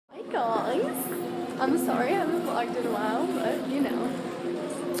guys. I'm sorry I haven't vlogged in a while, but you know,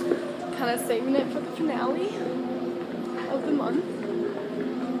 kind of saving it for the finale of the month.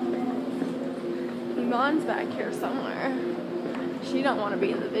 Iman's back here somewhere. She don't want to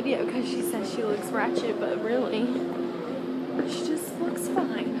be in the video because she says she looks ratchet, but really, she just looks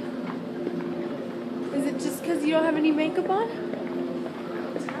fine. Is it just because you don't have any makeup on?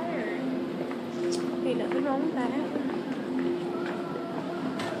 I'm tired. Ain't nothing wrong with that.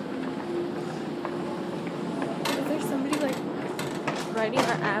 Is there somebody like riding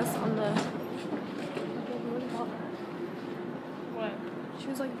our ass on the... What? She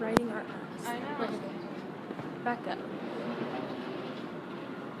was like riding our ass. I know. Like, back up.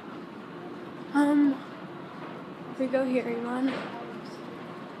 We go here, Iman.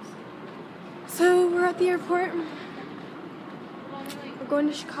 So we're at the airport. We're going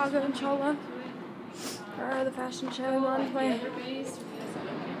to Chicago, inshallah. For the fashion show, Iman's way.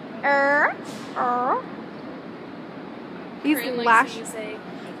 These lashes. Say,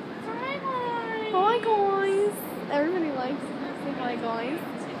 Hi guys. Everybody likes to say hi guys.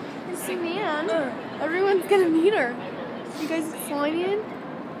 It's Suzanne. Everyone's gonna meet her. You guys excited?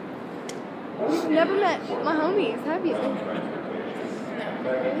 You've never met my homies, have you? No. You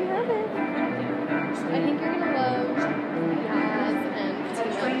haven't. I think you're gonna love Yaz and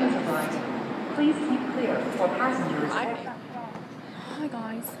Please keep clear for passengers. Hi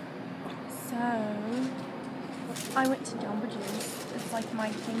guys. So I went to Jamba Juice. It's like my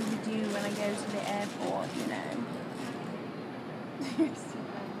thing to do when I go to the airport, you know.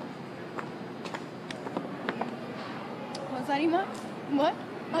 What's that, Ima? What?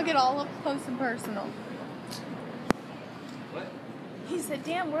 I'll get all up close and personal. What? He said,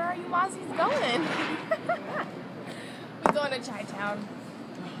 damn, where are you Mozzie's going? We're going to Chi-Town.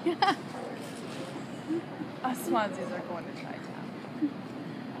 Us Swansies are going to Chi-Town.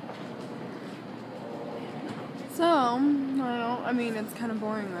 So, I don't know. I mean, it's kind of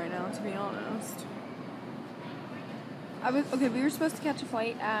boring right now, to be honest. Okay, we were supposed to catch a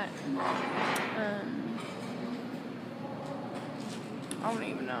flight at, I don't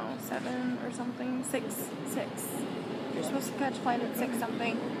even know, 7 or something, 6. You're supposed to catch a flight at 6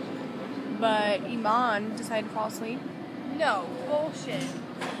 something, but Iman decided to fall asleep. No, bullshit.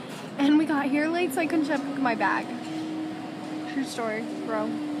 And we got here late, so I couldn't check my bag. True story, bro.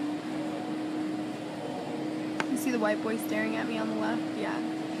 You see the white boy staring at me on the left? Yeah.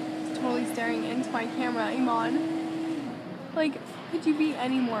 He's totally staring into my camera, Iman. Like, could you be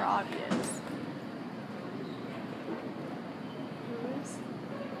any more obvious?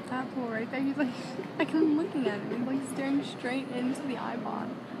 That fool right there, he's like, like I'm looking at him, he's like staring straight into the iPod.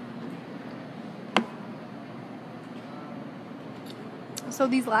 So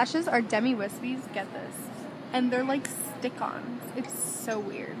these lashes are Demi Wispies, get this. And they're like stick-ons. It's so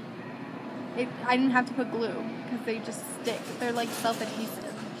weird. I didn't have to put glue, because they just stick. They're like self-adhesive.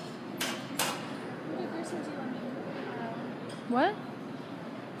 What?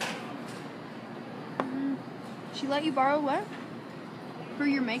 She let you borrow what? For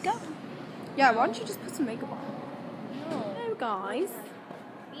your makeup? Yeah, why don't you just put some makeup on? No. Hello, guys.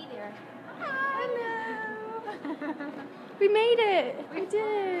 Be there. Hello. We made it. We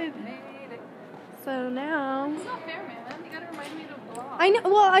did. Made it. So now. It's not fair, man. You gotta remind me to vlog. I know.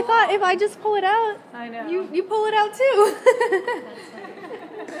 Well, I thought if I just pull it out, I know. you pull it out too.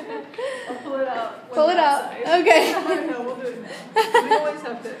 I'll pull it out. Pull it out. Okay. I know, we'll do it now. We always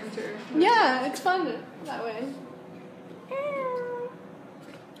have to enter. Yeah, it's fun that way.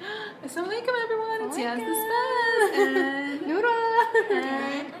 Assalamualaikum everyone, it's Yaz the Spaz and Nura.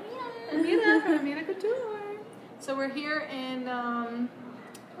 and Amira from Amira Couture. So we're here in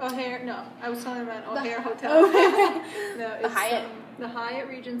O'Hare. No, I was talking about O'Hare Hotel. No, it's The Hyatt. The Hyatt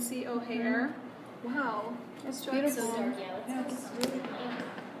Regency O'Hare. Wow, It's beautiful. Yeah, it's really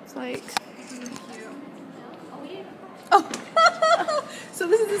It's like. cute. Oh. So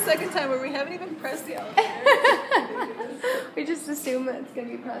this is the second time where we haven't even pressed the elevator. We just assume that it's gonna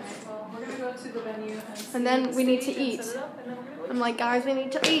be pressed. Well, we're gonna go to the venue And then we need to stage and eat. set it up, and then we're gonna I'm like, guys, we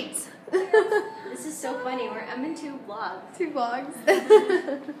need to eat. This is so funny. I'm in 2 vlogs. 2 vlogs.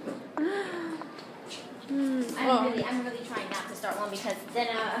 I'm really trying not to start one because then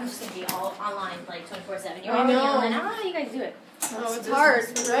I'm just gonna be all online like 24/7. You're I already know. online. I don't know how you guys do it. Oh, it's hard,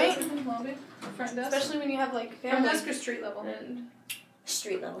 right? Lobby, front desk. Especially when you have like Front family. desk or street level? And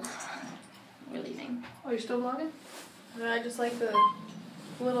Street level. We're leaving. Oh, you're still vlogging? I just like the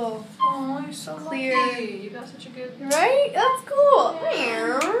little. Oh, you're so Clear. lucky. You got such a good Right? That's cool.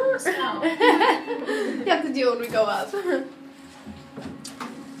 smell. You have to deal when we go up. Like,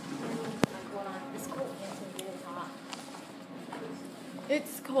 hold on. This coat is really hot.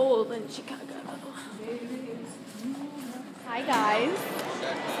 It's cold in Chicago. Hi guys.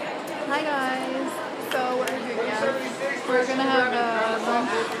 Hi guys. So what are we doing now? We're gonna have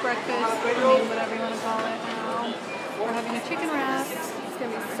lunch, breakfast, whatever you want to call it now. We're having a chicken wrap. It's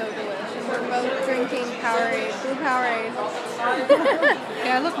gonna be so delicious. We're both drinking Powerade, blue Powerade.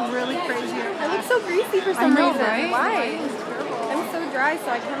 Yeah, I look really crazy. I look so greasy for some reason. Right? Why? I'm so dry,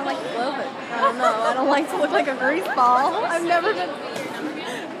 so I kind of like love it. I don't know. I don't like to look like a grease ball. I've never been.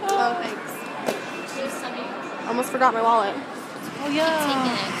 Oh, thanks. Almost forgot my wallet. Oh yeah.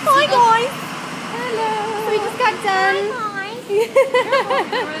 Hi guys. Hello. So we just got done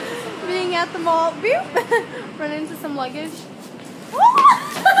being at the mall. Boop. Run into some luggage.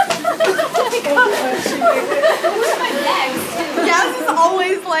 Jazz is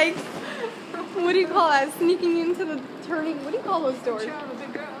always like, what do you call that? Sneaking into the turning. What do you call those doors?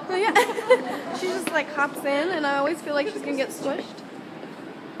 Oh, yeah. She just like hops in, and I always feel like she's gonna get squished.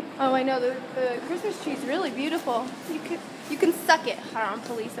 Oh, I know the Christmas tree is really beautiful. You can suck it, Haram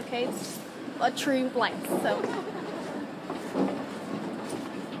Police. Okay, it's a tree with lights. So.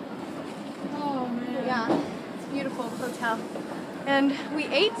 Oh man. Yeah, it's a beautiful hotel. And we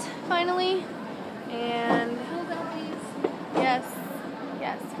ate finally, and Full bellies. yes,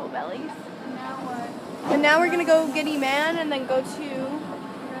 full bellies. Now what? And now we're gonna go get Iman, and then go to.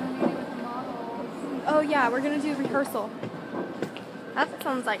 We're gonna meet with the models. Oh yeah, we're gonna do rehearsal. That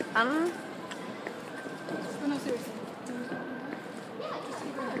sounds like fun. Oh no, seriously.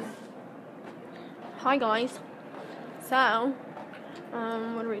 Hi guys. So,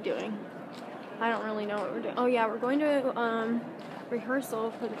 what are we doing? I don't really know what we're doing. Oh yeah, we're going to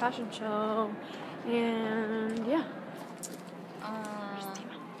rehearsal for the fashion show, and yeah.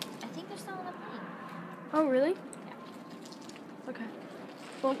 I think they're still on the plane. Oh really? Yeah. Okay.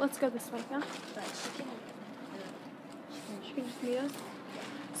 Well, let's go this way, yeah? But She can just meet us.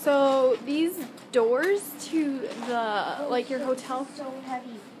 So these doors to the like your hotel. so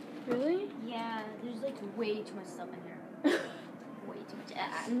heavy. Really? Yeah, there's like way too much stuff in here. Way too much.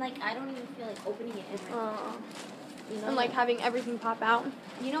 And like I don't even feel like opening it. You know? And like having everything pop out.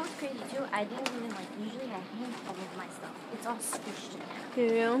 You know what's crazy too? I didn't even like. Usually I hang all of my stuff. It's all squished in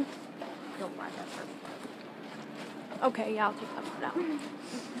there. You? Don't buy that for me. Okay, yeah, I'll take that part out.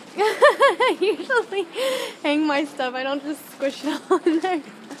 I usually hang my stuff. I don't just squish it all in there.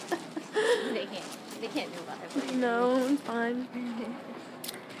 They can't do about it for you. No, it's fine.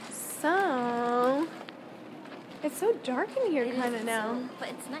 So, it's so dark in here kind of now. But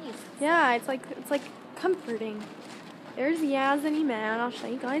it's nice. Yeah, it's like comforting. There's Yaz and Iman. I'll show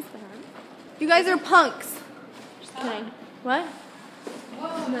you guys that. You guys are punks. Just kidding. What?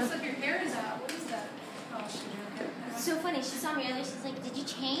 Whoa, looks like your hair is out. What is that? Oh, shit, your hair. It's so funny. She saw me earlier. She's like, "Did you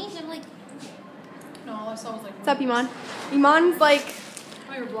change?" I'm like, No, all I saw was like. What's up, Iman? Iman's like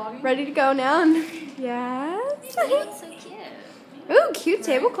Oh, you're vlogging? ready to go now. And yes. "You look so cute." Ooh, cute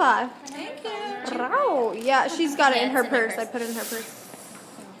tablecloth. Thank you. Wow. Yeah, she's got it Yeah, in her it's in her purse. I put it in her purse.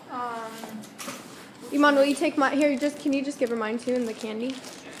 Iman, will you take my here? Can you just give her mine too and the candy?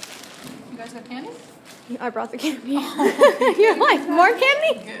 You guys got candy? I brought the candy. You're like more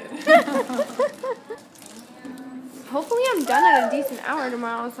candy? Good. Hopefully, I'm done at a decent hour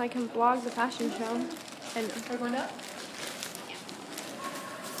tomorrow, so I can vlog the fashion show. And We're going up?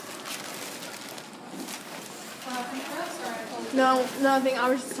 no, nothing. I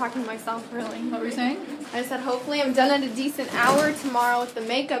was just talking to myself, really. What were you saying? I said hopefully I'm done at a decent hour tomorrow with the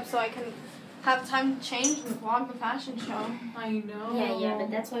makeup, so I can have time to change and vlog the fashion show. I know. Yeah, but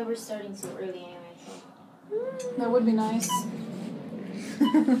that's why we're starting so early anyway. So. That would be nice.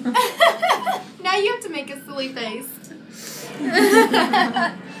 Now you have to make a silly face.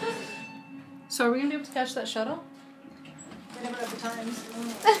 So are we going to be able to catch that shuttle? We never have the times.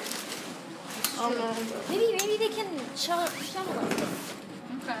 Oh no. Maybe they can shuttle us.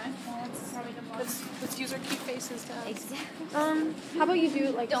 Okay. Let's use our cute faces to Exactly. How about you do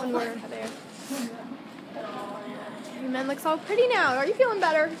it like when we're there? Your man looks all pretty now. Are you feeling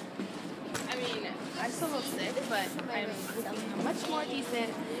better? I mean, I'm still a little sick, but I'm looking much more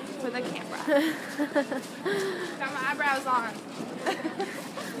decent for the camera. Got my eyebrows on.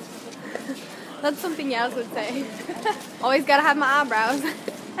 That's something Yaz would say. Always gotta have my eyebrows.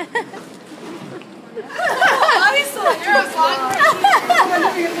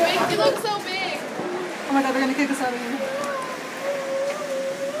 You look so big. Oh my god, they're going to kick us out of here.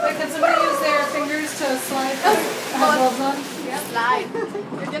 Wait, can somebody use their fingers to slide? I have gloves on. Slide.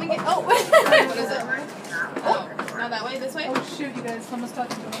 You're gonna get. Oh, What is it? Oh, not that way, this way? Oh shoot, you guys, someone's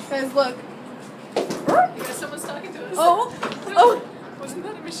talking to us. guys, look. You guys, someone's talking to us. Oh, oh, Wasn't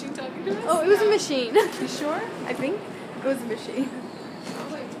that a machine talking to us? oh! It was a machine. You sure? I think it was a machine.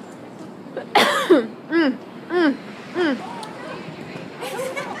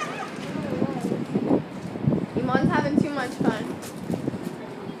 Iman's having too much fun.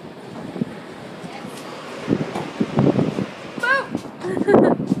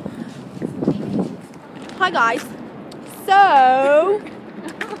 Hi guys. So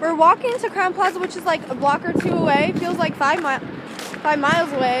we're walking to Crown Plaza, which is like a block or two away. Feels like 5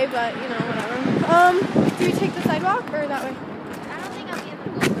 miles away, but you know, whatever. Do we take the sidewalk or that way? I don't think I'll be able to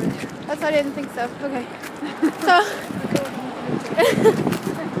go through there. That's I didn't think so. Okay. So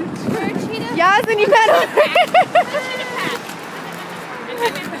yes, and you met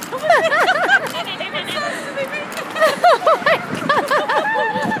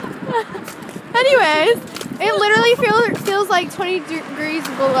Anyways, it literally feels like 20 degrees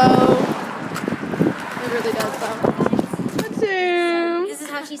below. It really does though. This is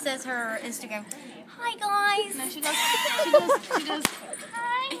how she says her Instagram. Hi guys. No, she does. Hi guys.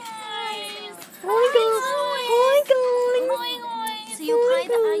 Hi guys. So you apply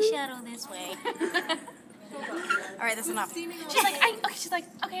the eyeshadow this way. All right, that's enough. She's like,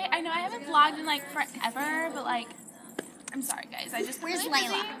 okay, I know I haven't vlogged in like forever, but like, I'm sorry guys. I just Where's really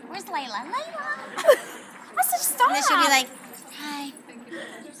Layla? busy. Where's Layla? That's such stop. And then she'll be like, hi.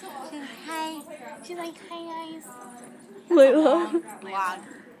 Hi. She's like, hi guys. Layla. Vlog.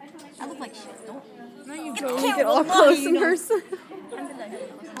 I look like shit. Don't. No, you don't. You get all close in person.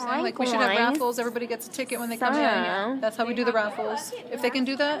 Saying, like we should have raffles. Everybody gets a ticket when they come in. That's how we do the raffles. If they can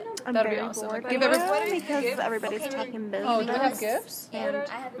do that, that'd be awesome. Like, give everybody. Because everybody's talking business. Oh, do we have gifts? And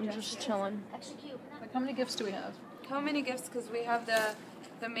I'm just chilling. Like, how many gifts do we have? How many gifts? Because we have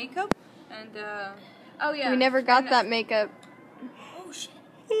the makeup and oh yeah. We never got that makeup. Oh shit.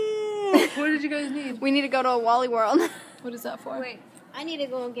 What did you guys need? We need to go to a Wally World. What is that for? Wait. I need to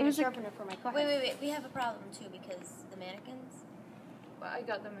go and get a sharpener for my car. Wait. We have a problem too because the mannequins. Well, I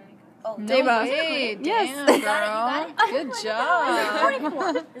got the makeup. Oh, No Deva. way, Yes. damn, You girl. got it? Good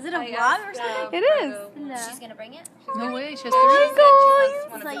job. Is it a I vlog or asked, something? It is. No. She's gonna bring it? No way, she has She three. said she wants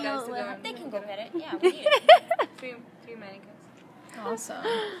one of So the guys to go. they can go get it. Yeah, we need it. Three mannequins. Awesome.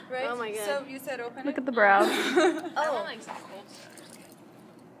 Right? Oh my God. So you said open Look it? at the brows Oh,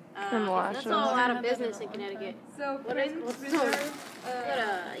 and the lashes. out of business in Connecticut. So Prince Reserve.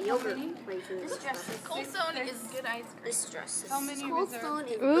 Yogurt places. This dress is Cold Stone is good ice cream. This dress is. How many Cold reserve? Stone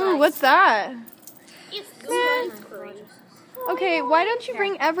is Ooh, what's that? It's good. Okay, why don't you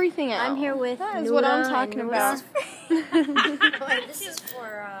bring everything out? I'm here with That is what I'm talking about. Wait, this is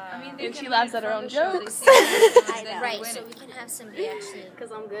for. And she laughs at her own jokes. Right, so we can have somebody actually.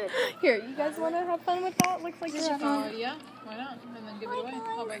 Because I'm good. Here, you guys want to have fun with that? Looks like you're having Yeah, why not? And then give it away.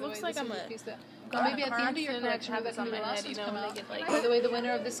 Oh, by the Looks way, like this I'm is a- a piece that. Maybe at the end of your collection, have that's this on when the my last head, ones you know, come when out. they get, like- By the way, the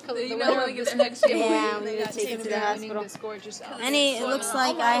winner of this color, the You know, winner when of you this get- next year, Yeah, we need to that's take it to the winning hospital. this gorgeous outfit. And it looks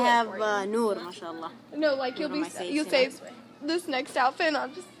like I have Nura, mashallah. No, like you'll be, you'll say this next outfit, and I'll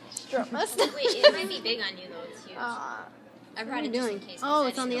just strut my stuff. Wait, it might be big on you though. It's huge. I brought it just in case. Oh,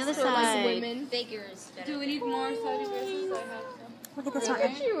 it's on the other For like side. women. Bigger is better. Do we need more Saudi dresses? I have some. Look at this Look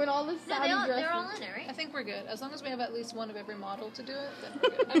at you and all the No, Saudi dresses. they're all in it, I right? think we're good. As long as we have at least one of every model to do it, then we're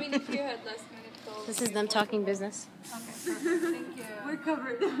good. I mean, if you had last minute calls. This is them talking business. Thank you. We're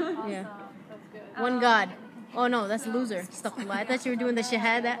covered. Yeah. One God. Oh no, that's loser. Astaghfirullah. I thought you were doing the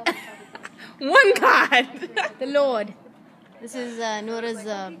shahada. One God. The Lord. This is Nura's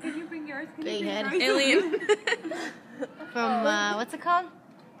Can you bring yours? big head. Alien. From what's it called?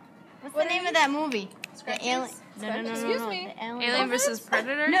 What's the name of that movie? The Alien. No. Excuse me. The Alien versus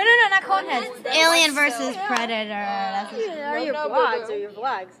Predator. No, not Coneheads. Alien versus Predator. That's Are your vlogs or your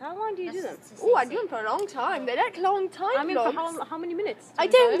vlogs? How long do you do them? Oh, I do them for a long time. They're like long time vlogs. how many minutes? I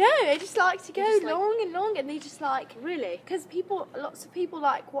don't know. They just like to go long and long, and they just like really because lots of people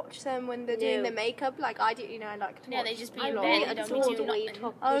like watch them when they're doing their makeup. Like I do, you know, I like to watch. Yeah, they just be in vlogs. bed and don't do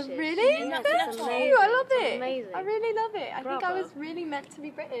nothing. Oh really? Yeah, That's it's true. I love it. amazing. I really love it. I think I was really meant to be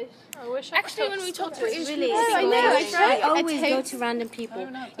British. I wish I Actually, when we talk British Really, people, I know. I try. I always I go take- to random people.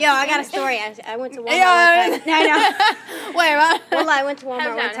 don't know. Yo, I got a story. I went to Walmart Yeah, one time. I know. Wait, what? Well, I went to Walmart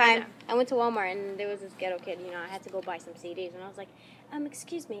Hands one down, time. hands I went to Walmart and there was this ghetto kid. You know, I had to go buy some CDs, and I was like,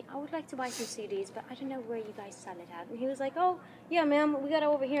 excuse me, I would like to buy some CDs, but I don't know where you guys sell it at. And he was like, oh, yeah, ma'am, we got it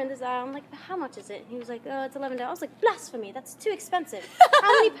over here in this aisle. I'm like, how much is it? And he was like, it's $11. I was like, blasphemy, that's too expensive.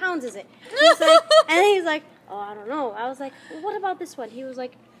 How many pounds is it? He was like, and he's like, oh, I don't know. I was like, well, what about this one? He was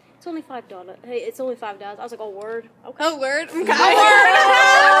like, it's only $5. Hey, it's only $5. I was like, oh, word. Okay. Oh, word. Okay.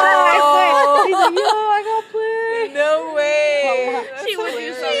 I swear. He's like, yo, I got play. No way. she would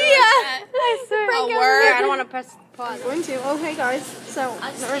do something Yeah. I swear. Oh, word. I don't want to press pause. going to. Oh, hey guys. So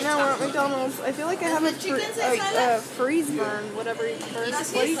right now we're at McDonald's. I feel like I have a freeze burn, whatever.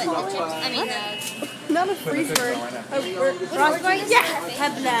 What do you call it? Not a freeze burn. Yeah.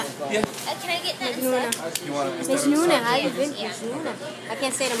 Can I get that? Miss Nura, how you been? Miss Nura. I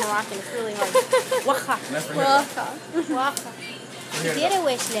can't say it in Moroccan. It's really hard. Waka. Waka. Did I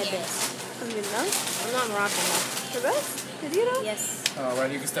wish lebes? I'm not Moroccan though. Lebes? Did you know? Yes. Oh,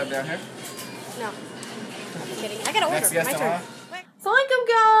 right. You can step down here. No. I'm kidding. I gotta order. Next guest, My turn. Assalamualaikum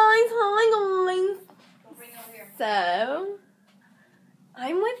guys. Hi guys. So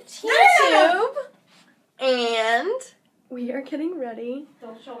I'm with YouTube and we are getting ready.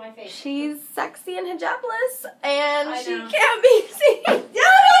 Don't show my face. She's sexy and hijabless and she can't be seen.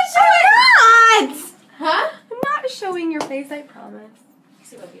 Don't show it! Huh? I'm not showing your face, I promise.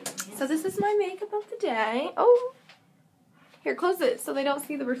 So this is my makeup of the day. Oh. Here, close it so they don't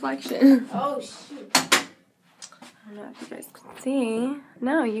see the reflection. Oh, shoot. I don't know if you guys can see.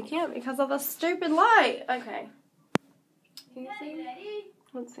 No, you can't because of the stupid light. Okay. Can you see?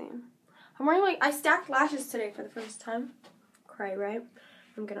 Let's see. I'm wearing I stacked lashes today for the first time. Cray, right?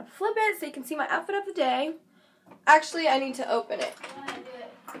 I'm gonna flip it so you can see my outfit of the day. Actually, I need to open it.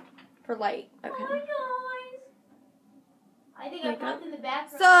 For light. Okay. Oh my God. I think I popped in the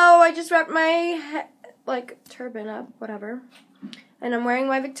bathroom. So I just wrapped my turban up, whatever. And I'm wearing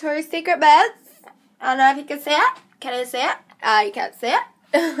my Victoria's Secret boots. I don't know if you can see it. Can I see it? You can't see it.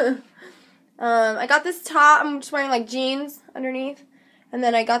 I got this top. I'm just wearing jeans underneath. And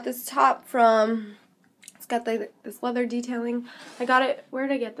then I got this top from, it's got this leather detailing. I got it, where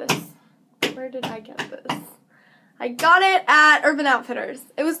did I get this? Where did I get this? I got it at Urban Outfitters.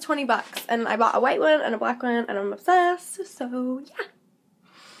 It was 20 bucks. And I bought a white one and a black one and I'm obsessed. So, yeah.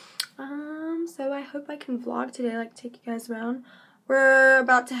 So I hope I can vlog today, take you guys around. We're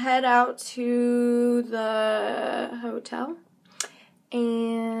about to head out to the hotel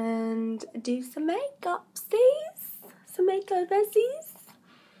and do some makeup-sies. Some makeup-sies.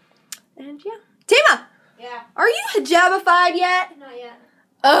 And yeah. Tima! Yeah. Are you hijabified yet? Not yet.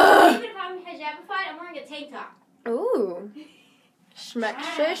 Ugh. Even if I'm hijabified, I'm wearing a tank top. Ooh.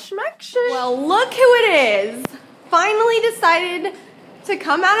 Schmecksha, schmecksha. Well, look who it is. Finally decided to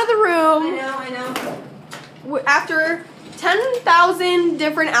come out of the room. I know. After 10,000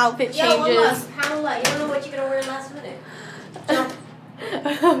 different outfit changes. One less. How less? You don't know what you're going to wear last minute.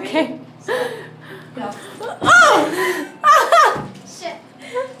 Okay. Go. Oh! Shit.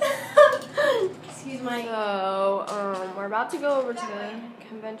 Excuse my... So, we're about to go over to the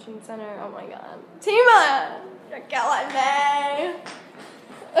convention center. Oh my god. Tima! You're killing me.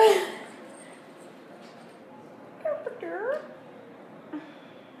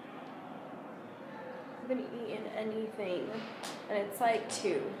 I haven't eaten anything, and it's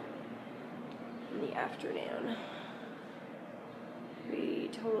 2 in the afternoon. We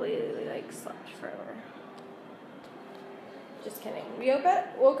totally slept forever. Just kidding. We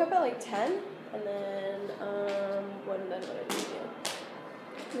woke up at 10, and then what did I do?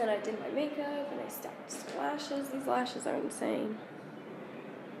 And then I did my makeup, and I stacked some lashes. These lashes are insane.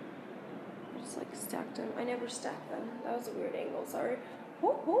 I just stacked them. I never stacked them. That was a weird angle. Sorry.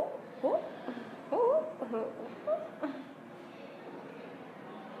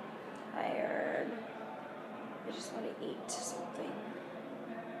 Tired. I just want to eat something.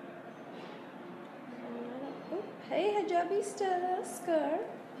 Oh, hey, hijabista skirt.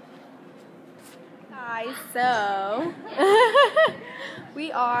 Guys, so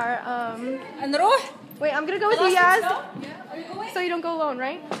we are wait, I'm gonna go with you guys. So you don't go alone,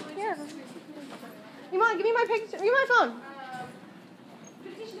 right? Yeah. Iman, give me my picture. Give me my phone.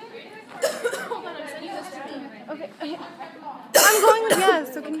 Hold on, I'm sending this to me. Okay. I'm going with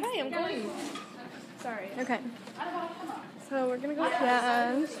Yaz, so can you? I'm going. Sorry. Okay. So we're gonna go with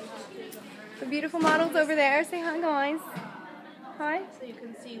Yaz. The beautiful models over there. Say hi, guys. Hi. So you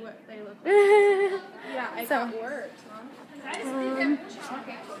can see what they look like. Yeah, I So, got words, huh?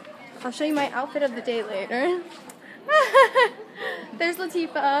 I'll show you my outfit of the day later. There's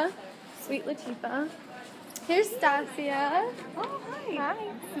Latifa. Sweet Latifa. Here's Stasia. Oh, hi. Hi.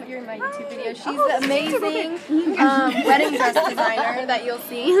 You're in my YouTube video. She's the amazing wedding dress designer that you'll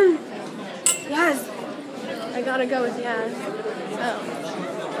see. Yes. I gotta go with Yaz.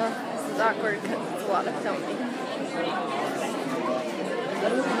 This is awkward because it's a lot of filming.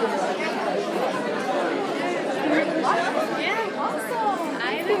 Yeah, awesome. I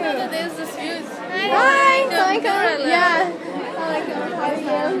didn't know that there's this views. Hi. Hi. Yeah. I like it. How are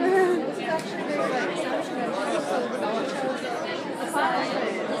you?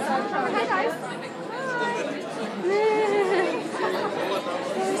 Hi guys.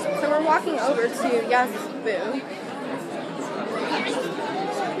 So we're walking over to Yaz's booth.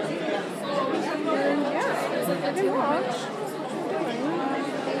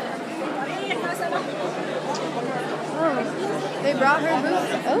 Oh, they brought her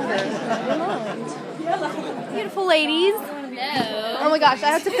booth over. Beautiful ladies. No. Oh my gosh, I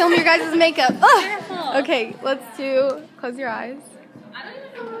have to film your guys' makeup. Ugh. Okay, let's do, close your eyes.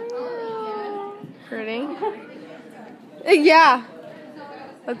 Pretty. Yeah.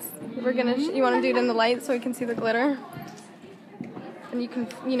 We're gonna, you want to do it in the light so we can see the glitter? And you can,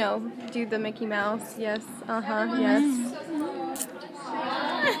 you know, do the Mickey Mouse. Yes. Yes.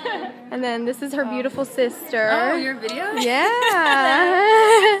 And then this is her beautiful sister. Oh, your video? Yeah.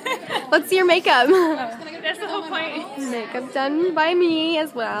 Let's see your makeup. That's the whole point. Makeup done by me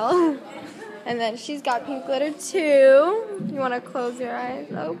as well. And then she's got pink glitter too. You want to close your eyes?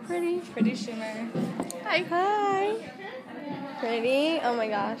 Oh, pretty. Pretty shimmer. Hi. Pretty. Oh my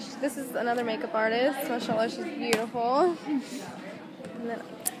gosh. This is another makeup artist. Mashallah, she's beautiful. And then,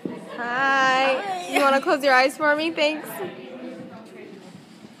 hi. You want to close your eyes for me? Thanks.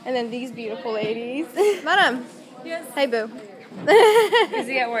 And then these beautiful ladies. Madam. Yes. Hey, boo. Is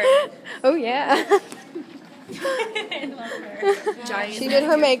he at work? Oh, yeah. Giant. She did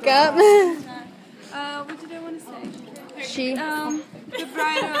her makeup. What did I want to say? She. The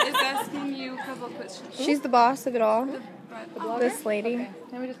bride is asking you a couple of questions. She's the boss of it all. Right. This lady.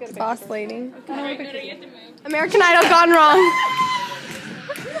 Let me just get a Boss lady. Okay. American Idol gone wrong.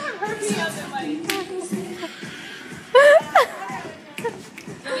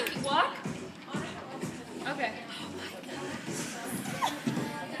 Walk? Okay.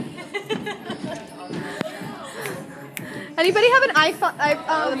 Anybody have an iPhone?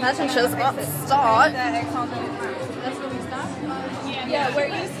 The fashion show's about to start. That's where we stop? Yeah, where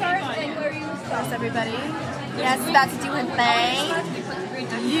you start and where you stop. Yes, everybody. Yes, she's about to do her thing.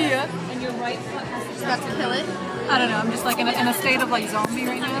 Yeah. And your right foot has to She's about to kill it. I don't know. I'm just like in a state of like zombie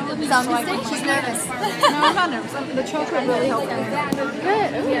right now. Zombie state? She's nervous. No, I'm not nervous. The chocolate really helped me.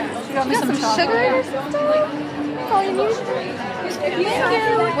 Good. Yeah. She got me some Some chocolate. sugar in your system? That's all you need. Thank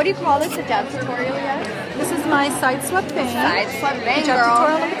you. What do you call this? A dab tutorial yet? This is my side swept thing. Side swept bang, Job girl.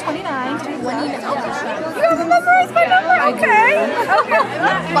 tutorial number 29. You have memorized my number? Okay.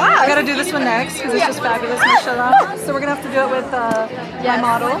 I gotta do this one next because it's just fabulous, mashallah. So we're gonna have to do it with my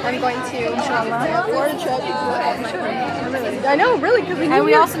model. I'm going to Inshallah. Florida trip. I know, really, because And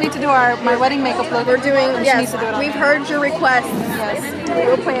we also need to do my wedding makeup look. we're doing. She Yes, needs to do it on we've heard your request. Yes.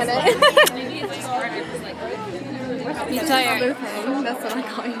 We'll plan it. You tell your That's what I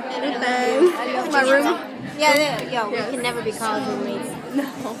call you. Anything. My room. Yeah, we can never be college roommates. No,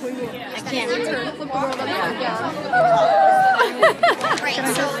 we won't. I can't. Flip the world upside down. Right,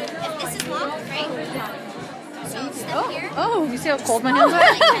 so if this is locked, right? So step here. Oh. You see how cold my hands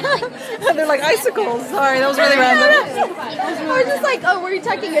are? They're like icicles. Sorry, that was really I random. was just like, oh, were you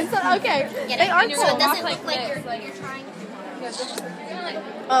tucking in? Okay. They are So it cool. doesn't look like you're trying.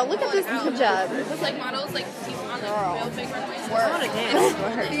 Oh, look at this hijab. It looks like models like people on the real big runways.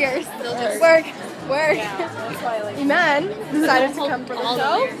 Fierce. Work. Iman decided to come for the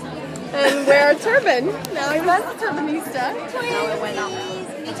show and wear a turban. Now Iman's a turbanista.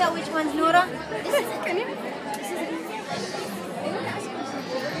 Can you tell which one's Nura? This is it. Can you?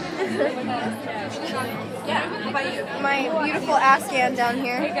 Yeah, how about you? My beautiful Afghan down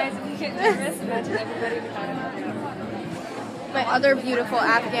here. Hey guys, if you can't do this, imagine everybody. My other beautiful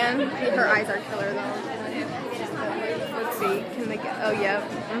Afghan. Her eyes are killer though. Let's see. Can they get? Oh yeah.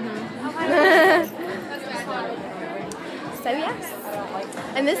 So yes.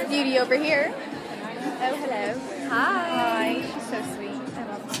 And this beauty over here. Oh hello. Hi. She's so sweet. I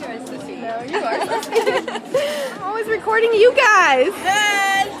love her. You're so sweet. No, you are so sweet. I'm always recording you guys.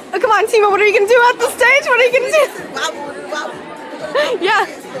 Oh come on, Tima. What are you gonna do at the stage? What are you gonna do? Yeah.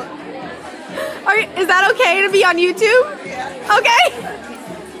 Is that okay to be on YouTube? Okay.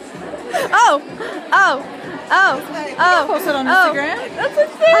 Oh. Post it on Instagram. That's a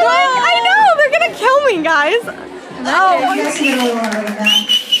thing. I know. They're gonna kill me, guys.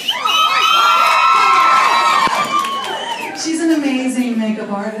 She's an amazing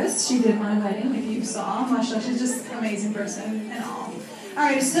makeup artist. She did my wedding, if you saw. Mashallah, she's just an amazing person and all.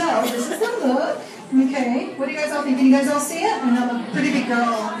 Alright, so this is the look. Okay, what do you guys all think? Can you guys all see it? I know I'm a pretty big girl.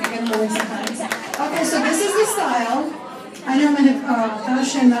 I get bullied sometimes. Okay, so this is the style. I know I'm a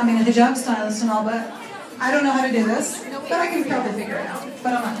fashion, a hijab stylist and all, but I don't know how to do this. But I can probably figure it out.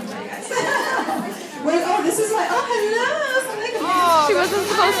 But I'm not going to tell you guys. Wait, oh, this is my, hello. She wasn't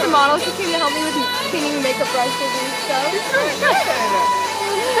supposed to model. She came to help me with cleaning makeup brushes and stuff. It's so good.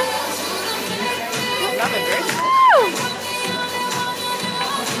 I love it, Grace.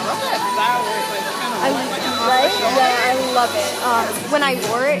 I love that style where it's like kind of Right? Yeah, I love it. When I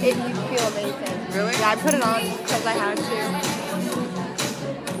wore it, you feel amazing. Really? Yeah, I put it on because I had to.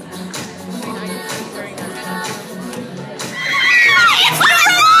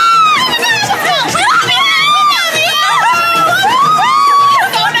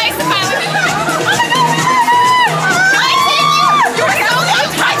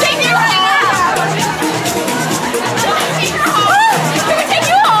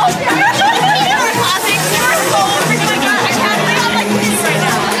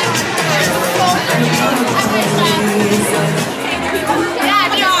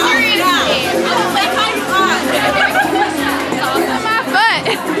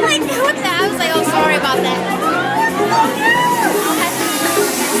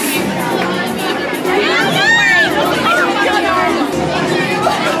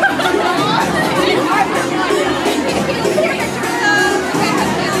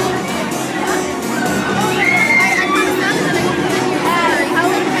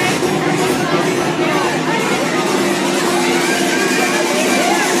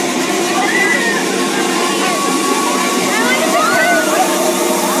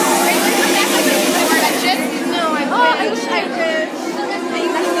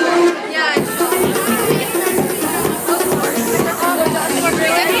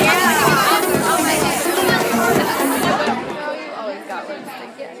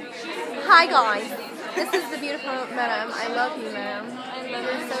 Hi guys, this is the beautiful madam. I love you, madam. I love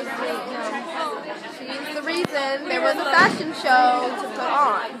her, so sweet. She's the reason there was a fashion show to put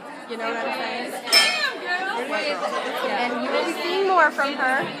on. You know what I'm saying? And you will be seeing more from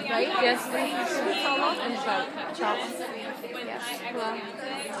her, right? Yes. And Chala. Yes. Well,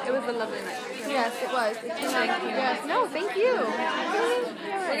 It was a lovely night. yes, it was. Yes. No, thank you.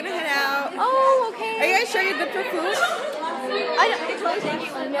 We're gonna head out. Oh, okay. Are you guys sure you're good for food? I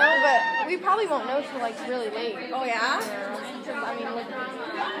know, but we probably won't know till like really late. Oh yeah? I mean, like,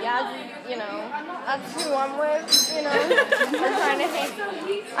 yeah, you know, that's who I'm with, you know. We're trying to hang.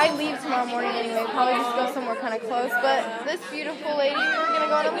 I leave tomorrow morning anyway, probably just go somewhere kind of close, but this beautiful lady, we're going to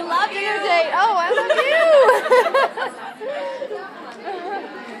go on a dinner date. Oh, I love you!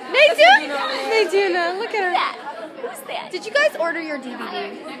 Naduna, look at her. Who's that? Did you guys order your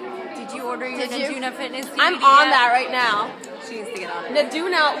DVD? Did you order your Naduna Fitness DVD? I'm on that right now. She needs to get on it.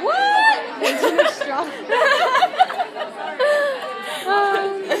 Naduna, what? Naduna strong.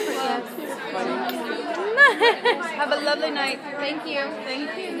 Have a lovely night. Thank you.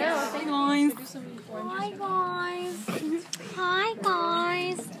 Thank you. No, thank you. Hi guys. Hi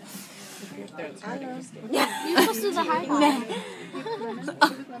guys. You're supposed to do the hi guys.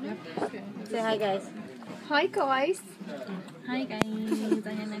 Say hi guys. Hi guys. Hi guys.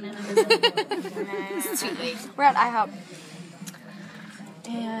 It's too late. We're at IHOP.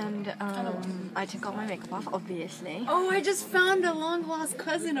 And I took all my makeup off, obviously. Oh, I just found a long lost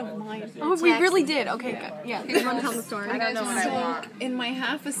cousin of mine. Oh, we really did. Okay, good. Yeah. You want to tell the story? I don't know what I want. In my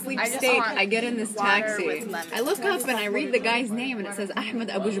half asleep I just state, want I get in this water taxi. with lemon. I look up and I read the guy's name and it says Ahmed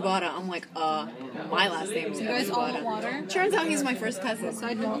Abu Jabara. I'm like, my last name is Abu guys all Jabara. want water? Turns out he's my first cousin.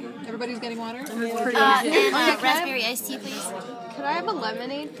 Side note, everybody's getting water? And raspberry iced tea, please. Could I have a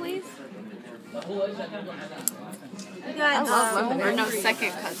lemonade, please? I love lemonade. Or no,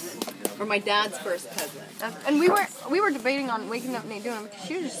 second cousin. Or my dad's first cousin. And we were debating on waking up Nate doing it because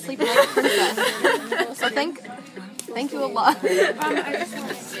she was just sleeping like a princess. So thank you a lot.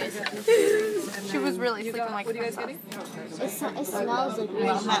 She was really sleeping like a princess. It smells like really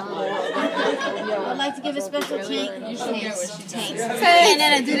hot. I'd like to give a special thanks. No,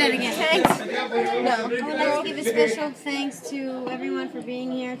 do that again. Thanks. No. I would like to give a special thanks to everyone for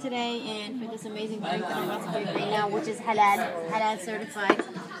being here today and for this amazing drink that I'm about to drink right now, which is halal certified.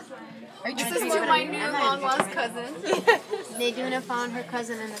 This is to my new long lost cousin. Naduna found her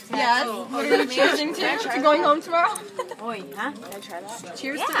cousin in the taxi. Yes. What are you choosing to going home tomorrow? Oh, yeah? Can I try that?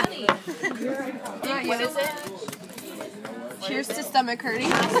 Cheers to me. What is it? Cheers to stomach hurting.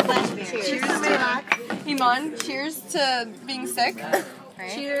 Cheers to my lack. Iman, cheers to being sick.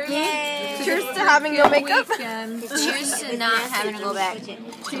 Cheers. Cheers to having no makeup. Cheers to not having to go back.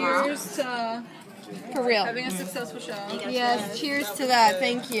 Cheers to For real. having a successful show. Yes, cheers to that.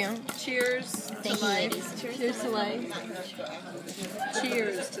 Thank you. Cheers Thank to you, life. ladies. Cheers to life.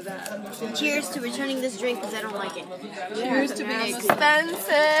 Cheers to that. Cheers to returning this drink because I don't like it. Cheers to being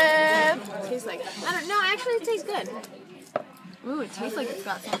Expensive. Tastes like. I don't know. Actually, it tastes good. Ooh, it tastes like it's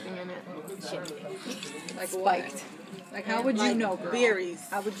got something in it. like spiked. Like how would you know? Berries.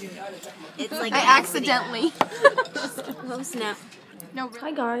 How would you know? It's like I accidentally. Oh snap! No. Really.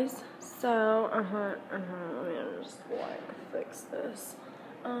 Hi guys. So let me just like fix this.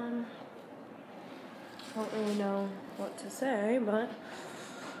 Don't really know what to say, but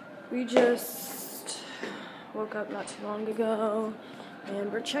we just woke up not too long ago,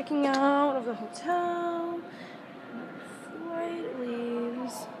 and we're checking out of the hotel. Flight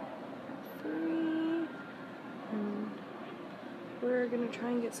leaves 3, and we're gonna try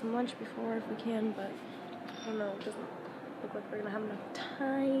and get some lunch before if we can, but I don't know, it doesn't look like we're gonna have enough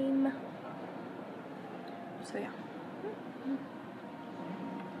time. So yeah.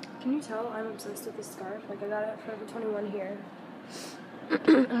 Can you tell I'm obsessed with this scarf? Like, I got it at Forever 21 here.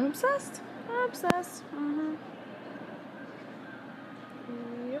 I'm obsessed. I'm obsessed.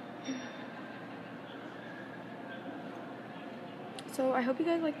 Yep. So I hope you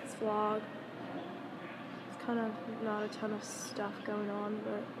guys like this vlog. It's kind of not a ton of stuff going on,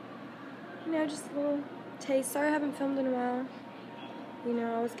 but you know, just a little taste. Sorry I haven't filmed in a while. You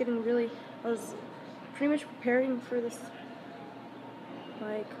know, I was pretty much preparing for this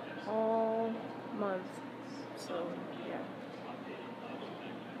like all month. So yeah.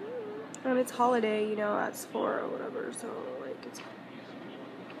 And it's holiday, you know, at Sephora or whatever, so like it's,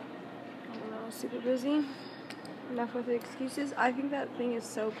 I don't know, super busy. Enough with the excuses. I think that thing is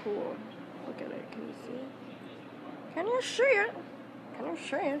so cool. Look at it. Can you see it? Can you see it? Can you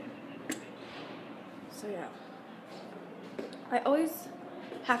see it? So yeah. I always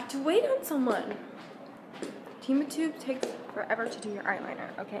have to wait on someone. TeamTube takes forever to do your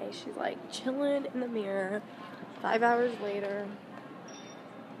eyeliner, okay? She's like chilling in the mirror. 5 hours later,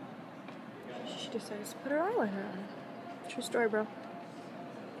 she decides to put her eyeliner on. True story, bro.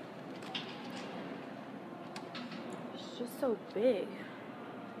 It's just so big.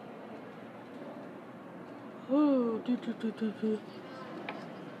 Oh,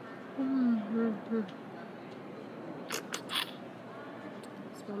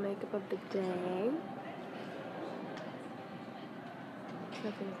 Small makeup of the day.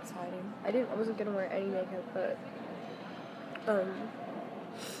 Nothing exciting. I wasn't gonna wear any makeup, but I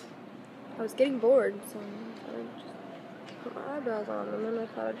was getting bored, so I just put my eyebrows on, and then I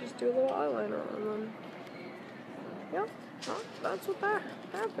thought I'd just do a little eyeliner, and then yeah, well, that's what that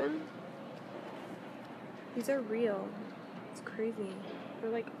happened. These are real. It's crazy. They're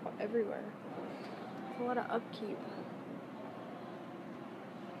like everywhere. There's a lot of upkeep.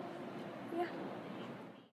 Yeah.